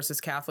Protestant versus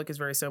Catholic is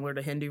very similar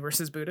to Hindu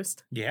versus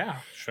Buddhist? Yeah,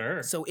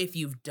 sure. So if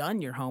you've done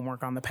your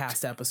homework on the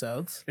past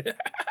episodes,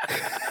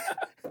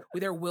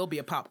 there will be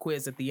a pop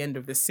quiz at the end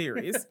of this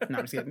series. No,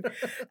 I'm just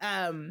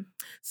kidding.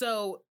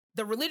 So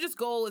the religious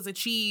goal is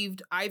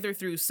achieved either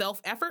through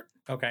self-effort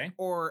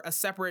or a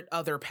separate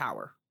other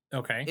power.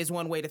 Is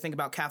one way to think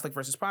about Catholic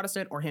versus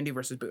Protestant or Hindu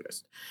versus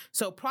Buddhist.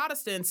 So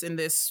Protestants in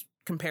this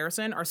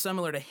comparison are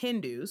similar to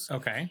Hindus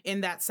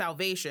in that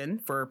salvation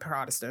for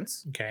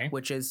Protestants,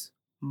 which is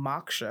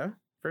moksha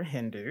for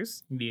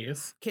Hindus,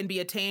 can be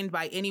attained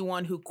by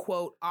anyone who,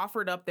 quote,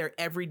 offered up their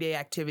everyday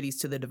activities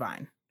to the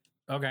divine.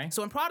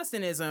 So in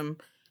Protestantism,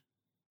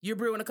 you're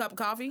brewing a cup of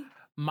coffee.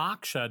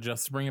 Moksha,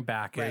 just to bring it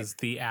back, is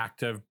the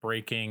act of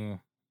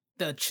breaking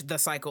the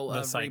cycle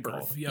of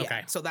rebirth.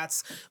 So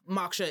that's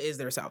moksha is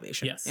their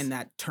salvation in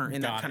that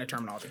kind of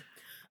terminology.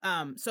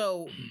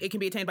 So it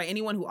can be attained by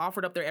anyone who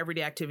offered up their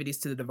everyday activities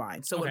to the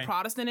divine. So in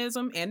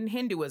Protestantism and in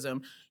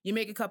Hinduism, you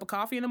make a cup of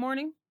coffee in the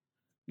morning,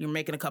 you're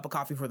making a cup of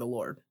coffee for the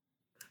Lord.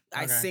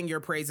 I sing your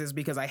praises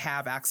because I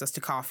have access to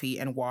coffee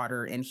and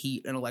water and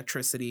heat and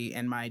electricity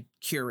and my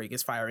Keurig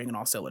is firing in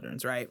all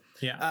cylinders, right?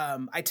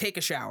 I take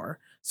a shower.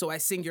 So I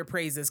sing your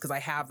praises because I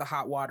have the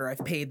hot water,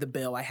 I've paid the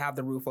bill, I have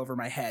the roof over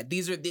my head.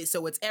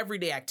 So it's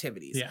everyday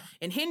activities.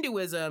 In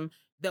Hinduism,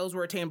 those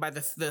were attained by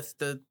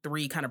the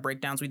three kind of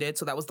breakdowns we did.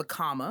 So that was the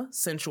kama,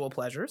 sensual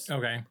pleasures.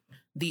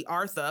 The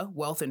artha,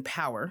 wealth and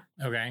power.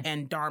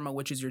 And dharma,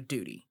 which is your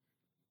duty.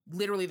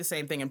 Literally the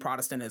same thing in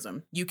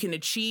Protestantism. You can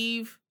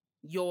achieve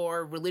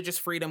your religious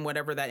freedom,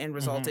 whatever that end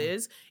result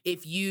is,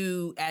 if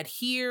you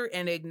adhere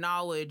and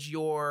acknowledge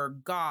your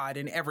God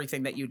in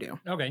everything that you do.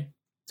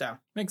 So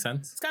makes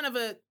sense. It's kind of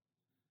I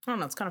don't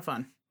know, it's kind of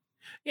fun.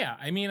 Yeah,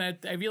 I mean,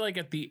 I feel like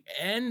at the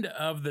end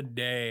of the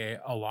day,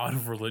 a lot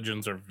of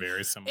religions are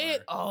very similar.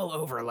 It all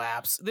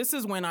overlaps. This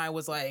is when I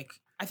was like,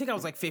 I think I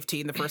was like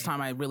 15 the first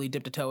time I really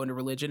dipped a toe into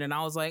religion, and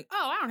I was like,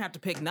 oh, I don't have to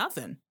pick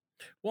nothing.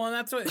 Well, and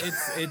that's what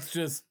it's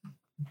just,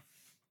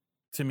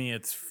 to me,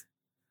 it's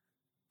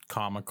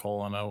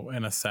comical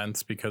in a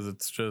sense, because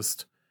it's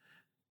just,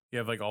 you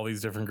have like all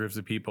these different groups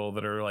of people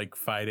that are like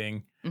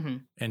fighting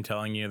and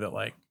telling you that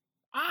like,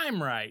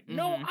 I'm right.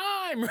 No,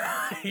 I'm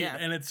right.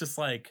 And it's just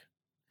like,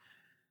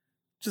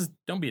 just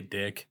don't be a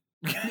dick.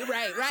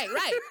 Right.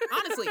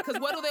 Honestly, because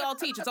what do they all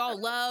teach? It's all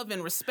love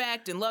and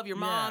respect and love your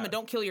mom and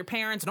don't kill your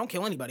parents and don't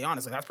kill anybody.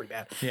 Honestly, that's pretty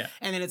bad.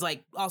 And then it's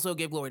like also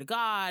give glory to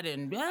God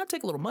and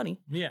take a little money.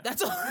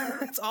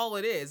 That's all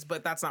it is.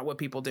 But that's not what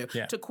people do.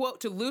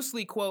 To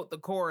loosely quote the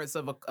chorus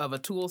of a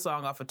Tool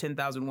song off of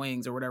 10,000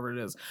 Wings or whatever it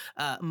is,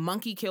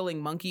 monkey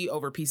killing monkey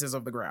over pieces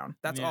of the ground.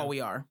 That's all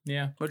we are.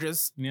 We're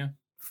just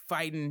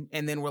fighting,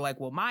 and then we're like,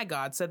 well, my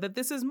God said that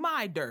this is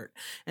my dirt,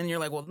 and you're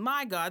like, well,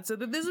 my God said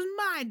that this is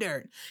my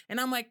dirt, and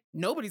I'm like,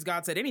 nobody's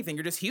God said anything.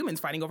 You're just humans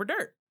fighting over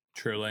dirt.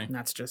 Truly. And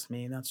that's just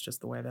me. That's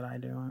just the way that I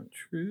do it.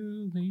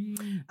 Truly.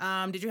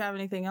 Did you have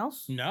anything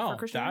else? No,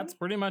 that's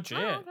pretty much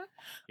it.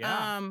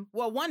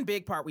 Well, one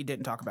big part we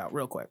didn't talk about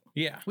real quick.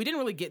 We didn't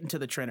really get into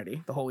the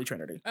Trinity, the Holy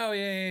Trinity.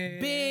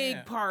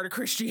 Big part of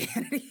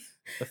Christianity.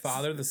 The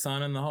Father, the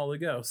Son, and the Holy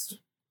Ghost.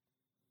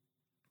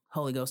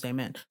 Holy Ghost,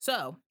 amen.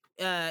 So,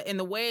 in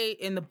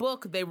the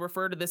book, they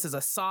refer to this as a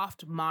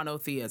soft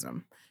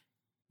monotheism.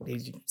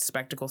 These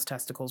spectacles,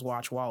 testicles,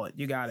 watch, wallet.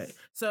 You got it.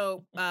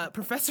 So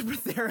Professor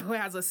Prothero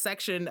has a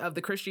section of the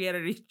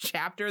Christianity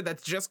chapter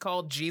that's just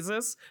called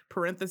Jesus,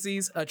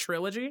 parentheses, a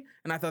trilogy.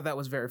 And I thought that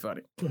was very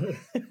funny.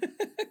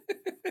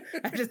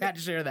 I just had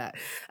to share that.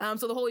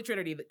 So the Holy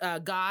Trinity,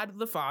 God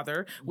the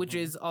Father, which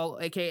is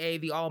aka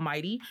the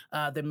Almighty,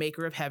 the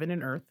maker of heaven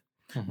and earth.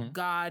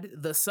 God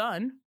the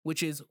Son,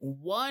 which is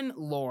one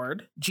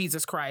Lord,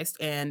 Jesus Christ,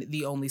 and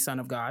the only Son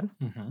of God.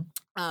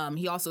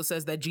 He also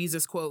says that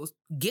Jesus, quote,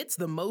 gets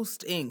the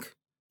most ink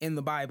in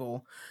the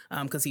Bible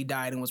because he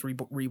died and was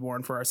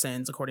reborn for our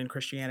sins, according to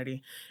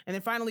Christianity. And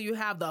then finally, you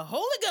have the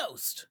Holy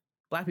Ghost,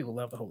 Black people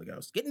love the Holy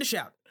Ghost. Get in the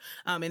shout.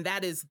 And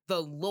that is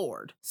the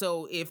Lord.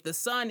 So if the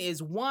Son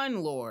is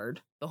one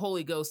Lord, the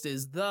Holy Ghost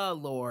is the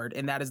Lord,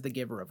 and that is the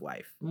giver of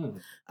life.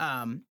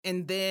 And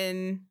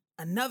then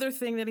another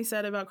thing that he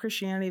said about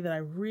Christianity that I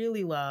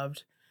really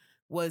loved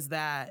was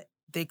that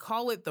they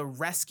call it the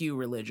rescue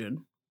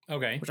religion.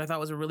 Okay. Which I thought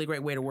was a really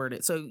great way to word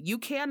it. So you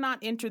cannot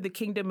enter the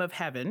kingdom of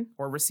heaven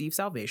or receive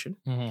salvation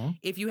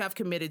if you have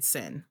committed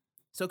sin.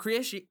 So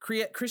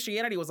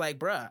Christianity was like,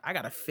 bruh, I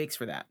got a fix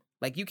for that.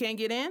 Like, you can't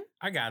get in?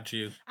 I got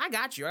you. I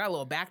got a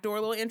little backdoor,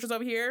 little entrance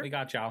over here. We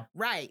got y'all.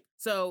 Right.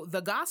 So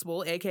the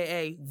gospel,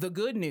 a.k.a. the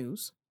good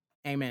news,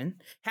 amen,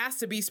 has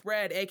to be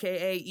spread,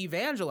 a.k.a.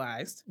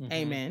 evangelized,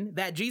 amen,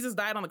 that Jesus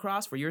died on the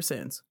cross for your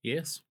sins.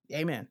 Yes.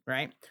 Amen.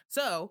 Right?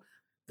 So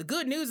the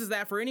good news is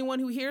that for anyone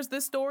who hears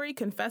this story,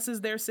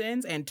 confesses their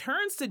sins, and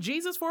turns to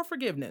Jesus for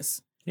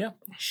forgiveness,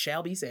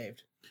 shall be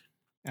saved.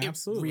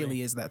 Absolutely. It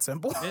really is that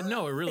simple.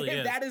 No, it really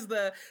is.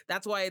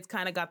 That's why it's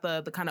kind of got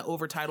the kind of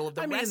overtitle of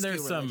the rescue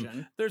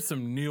religion. There's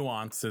some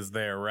nuances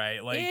there,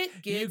 right? Like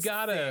you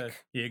gotta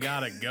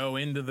go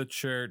into the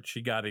church,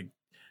 you gotta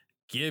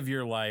give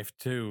your life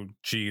to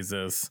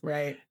Jesus.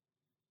 Right.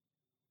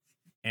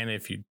 And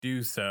if you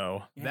do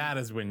so, that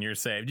is when you're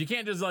saved. You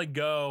can't just like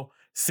go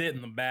sit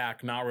in the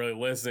back, not really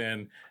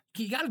listen.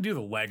 You got to do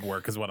the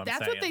legwork is what I'm saying.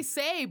 That's what they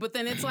say. But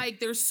then it's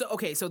like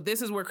so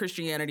this is where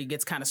Christianity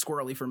gets kind of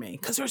squirrely for me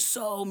because there's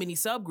so many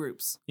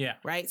subgroups. Yeah.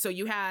 Right. So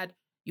you had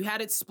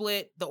it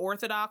split, the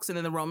Orthodox and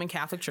then the Roman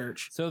Catholic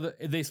Church. So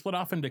they split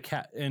off into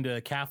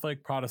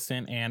Catholic,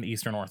 Protestant, and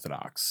Eastern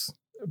Orthodox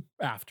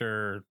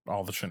after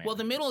all the shenanigans. Well,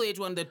 the Middle Age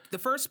one, the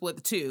first split,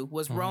 the two,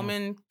 was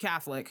Roman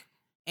Catholic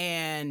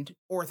and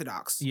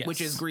Orthodox, which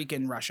is Greek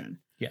and Russian.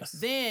 Yes.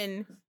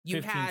 Then you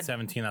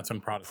 1517, that's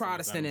when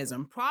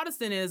Protestantism.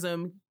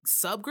 Protestantism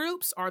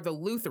subgroups are the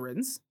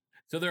Lutherans.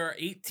 So there are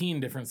 18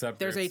 different subgroups.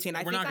 There's 18.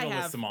 We're not going to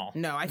list them all.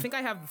 No, I think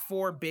I have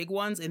 4 big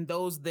ones, and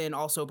those then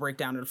also break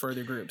down into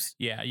further groups.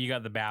 Yeah, you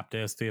got the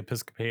Baptists, the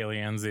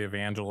Episcopalians, the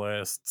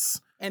Evangelists.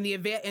 And the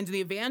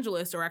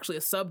Evangelists are actually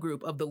a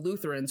subgroup of the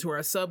Lutherans, who are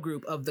a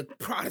subgroup of the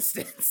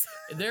Protestants.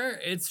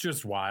 It's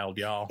just wild,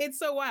 y'all. It's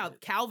so wild.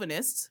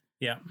 Calvinists.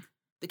 Yeah.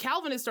 The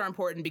Calvinists are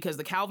important because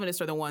the Calvinists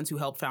are the ones who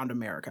helped found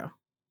America.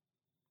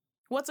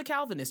 What's a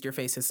Calvinist, your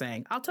face is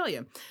saying? I'll tell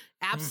you.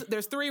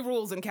 There's 3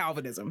 rules in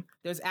Calvinism.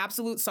 There's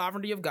absolute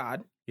sovereignty of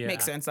God. Yeah.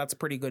 Makes sense. That's a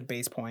pretty good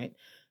base point.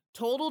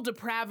 Total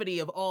depravity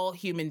of all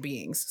human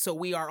beings. So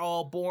we are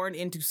all born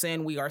into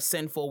sin. We are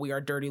sinful. We are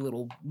dirty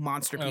little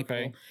monster people.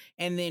 Okay.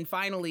 And then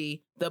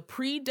finally, the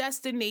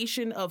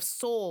predestination of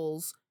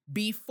souls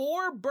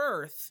before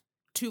birth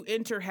to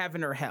enter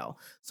heaven or hell.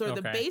 So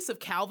the base of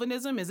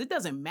Calvinism is it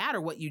doesn't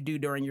matter what you do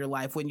during your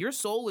life. When your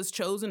soul is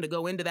chosen to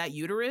go into that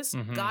uterus,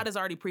 God has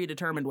already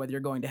predetermined whether you're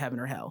going to heaven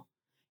or hell.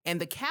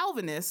 And the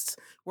Calvinists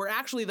were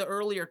actually the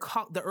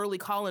early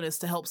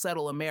colonists to help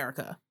settle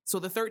America. So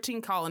the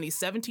 13 colonies,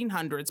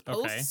 1700s,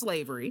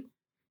 post-slavery,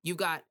 you've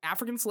got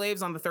African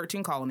slaves on the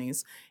 13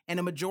 colonies, and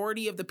a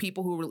majority of the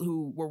people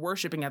who were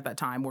worshiping at that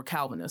time were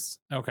Calvinists.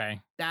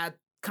 Okay. That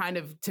kind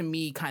of, to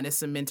me, kind of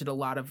cemented a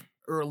lot of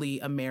early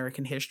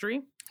American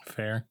history.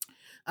 Fair.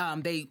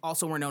 They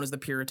also were known as the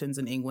Puritans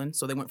in England,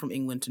 so they went from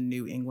England to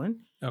New England.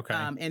 Okay.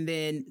 And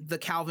then the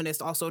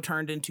Calvinists also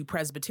turned into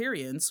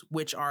Presbyterians,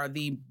 which are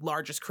the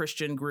largest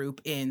Christian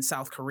group in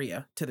South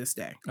Korea to this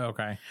day.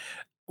 Okay.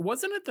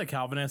 Wasn't it the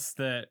Calvinists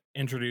that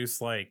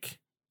introduced,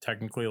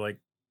 technically,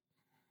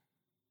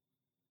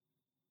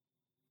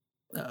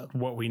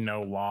 what we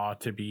know law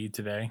to be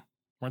today?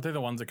 Weren't they the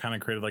ones that kind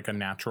of created, a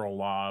natural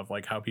law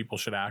of, how people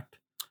should act?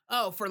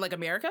 Oh, for,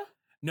 America?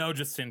 No,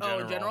 just in general.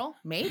 Oh, in general?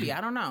 Maybe. I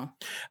don't know.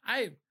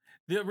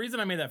 The reason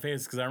I made that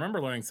face is because I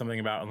remember learning something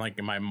about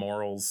in my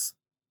morals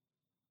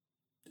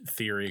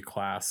theory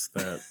class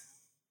that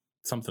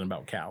something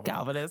about Calvin.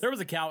 Calvinist. There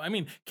was a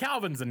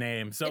Calvin's a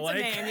name. So it's a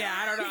name, yeah.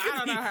 I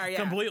don't know her. Yeah.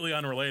 Completely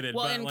unrelated.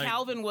 Well, and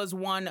Calvin was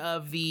one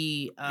of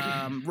the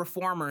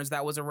reformers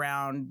that was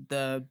around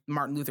the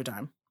Martin Luther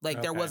time.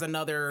 There was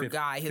another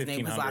guy, his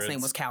last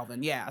name was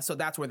Calvin. Yeah, so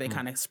that's where they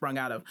kind of sprung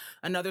out of.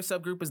 Another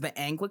subgroup is the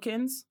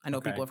Anglicans. I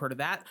know people have heard of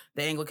that.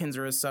 The Anglicans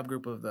are a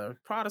subgroup of the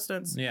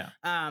Protestants. Yeah.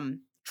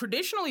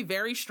 Traditionally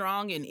very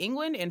strong in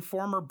England and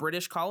former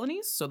British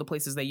colonies, so the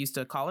places they used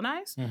to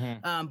colonize.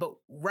 But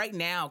right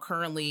now,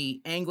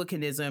 currently,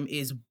 Anglicanism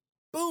is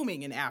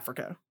booming in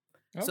Africa.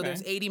 Okay. So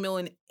there's 80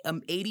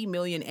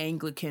 million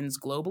Anglicans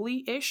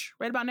globally-ish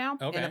right about now.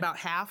 Okay. And about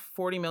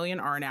 40 million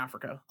are in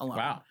Africa alone.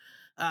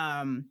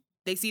 Wow.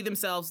 They see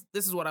themselves,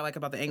 this is what I like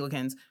about the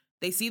Anglicans,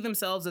 they see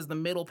themselves as the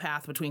middle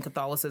path between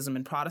Catholicism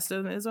and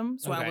Protestantism.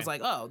 So I was like,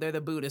 oh, they're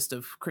the Buddhist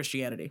of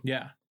Christianity.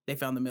 Yeah. They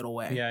found the middle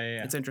way.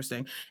 Yeah. It's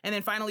interesting. And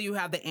then finally you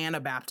have the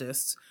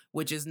Anabaptists,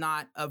 which is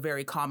not a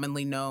very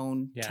commonly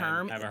known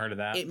term. I haven't heard of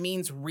that. It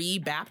means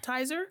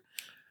re-baptizer.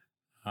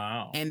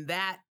 Oh. And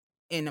that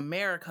in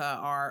America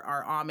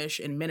are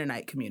Amish and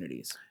Mennonite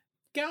communities.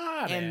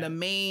 Got it. And the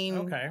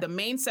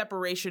main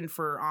separation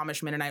for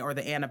Amish, Mennonite, or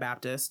the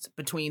Anabaptists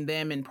between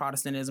them and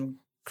Protestantism,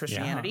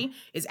 Christianity,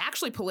 is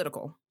actually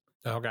political.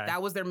 Okay.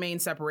 That was their main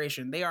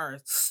separation. They are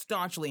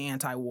staunchly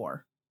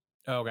anti-war.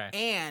 Okay.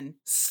 And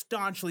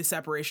staunchly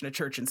separation of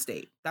church and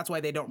state. That's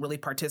why they don't really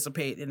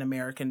participate in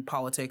American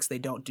politics. They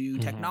don't do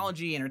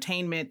technology,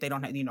 entertainment. They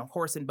don't have,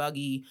 horse and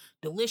buggy.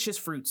 Delicious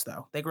fruits,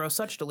 though. They grow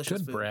such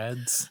delicious food.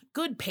 Breads.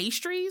 Good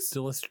pastries.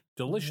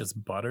 Delicious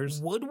butters.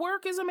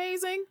 Woodwork is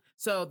amazing.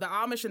 So the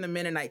Amish and the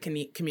Mennonite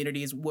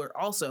communities were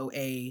also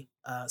a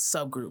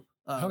subgroup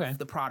of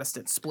the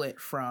Protestant split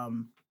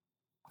from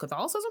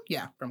Catholicism?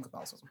 Yeah, from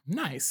Catholicism.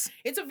 Nice.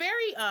 It's a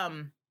very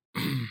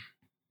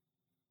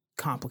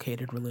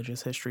complicated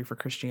religious history for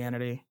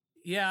Christianity.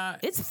 Yeah.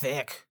 It's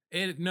thick.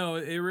 It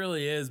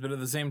really is. But at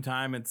the same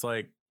time, it's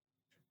like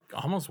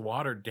almost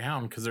watered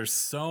down because there's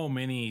so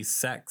many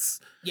sects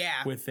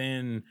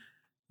within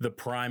the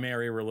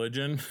primary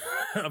religion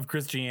of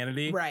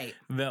Christianity. Right.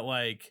 That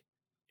like,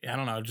 I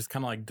don't know, just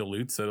kind of like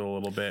dilutes it a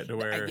little bit to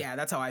where. Yeah,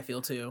 that's how I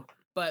feel too.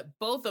 But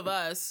both of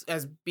us,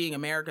 as being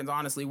Americans,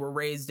 honestly, were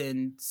raised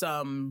in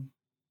some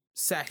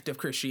sect of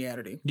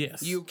Christianity.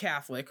 Yes. You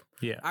Catholic.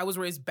 Yeah. I was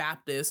raised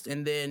Baptist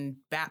and then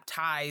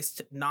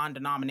baptized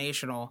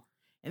non-denominational.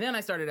 And then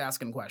I started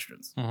asking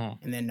questions.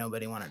 And then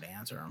nobody wanted to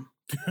answer them.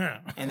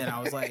 And then I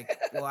was like,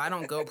 well, I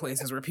don't go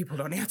places where people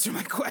don't answer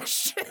my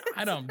questions.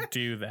 I don't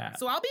do that.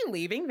 So I'll be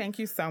leaving. Thank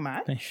you so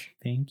much.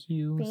 Thank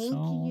you so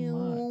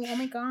much. Oh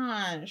my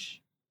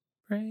gosh.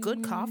 Praise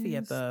good coffee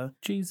at the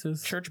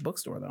Jesus church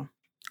bookstore, though.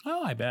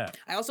 Oh, I bet.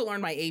 I also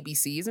learned my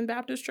ABCs in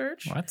Baptist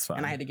church. Well, that's fun.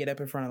 And I had to get up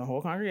in front of the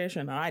whole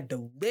congregation. And I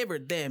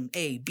delivered them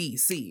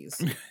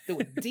ABCs. There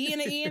was D and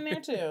an E in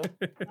there, too.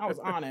 I was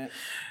on it.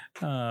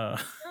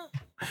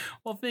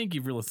 Well, thank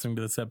you for listening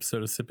to this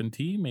episode of Sippin'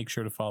 Tea. Make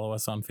sure to follow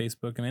us on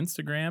Facebook and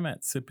Instagram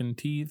at Sippin'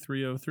 Tea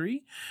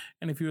 303.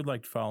 And if you would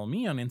like to follow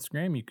me on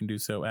Instagram, you can do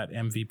so at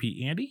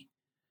MVP Andy.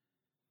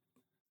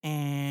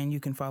 And you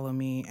can follow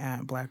me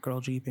at Black Girl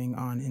Jeeping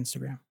on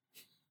Instagram.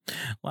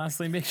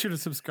 Lastly, make sure to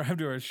subscribe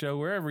to our show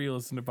wherever you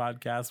listen to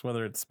podcasts,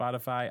 whether it's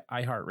Spotify,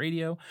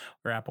 iHeartRadio,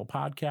 or Apple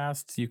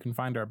Podcasts. You can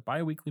find our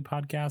bi-weekly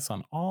podcasts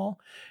on all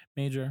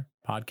major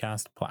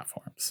podcast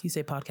platforms. You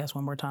say podcast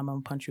one more time, I'm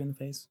going to punch you in the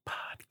face.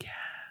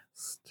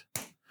 Podcast.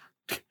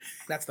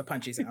 That's the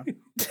punchy sound.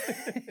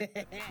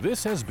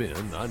 This has been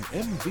an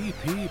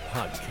MVP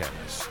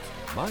podcast,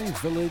 My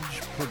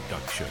Village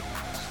production.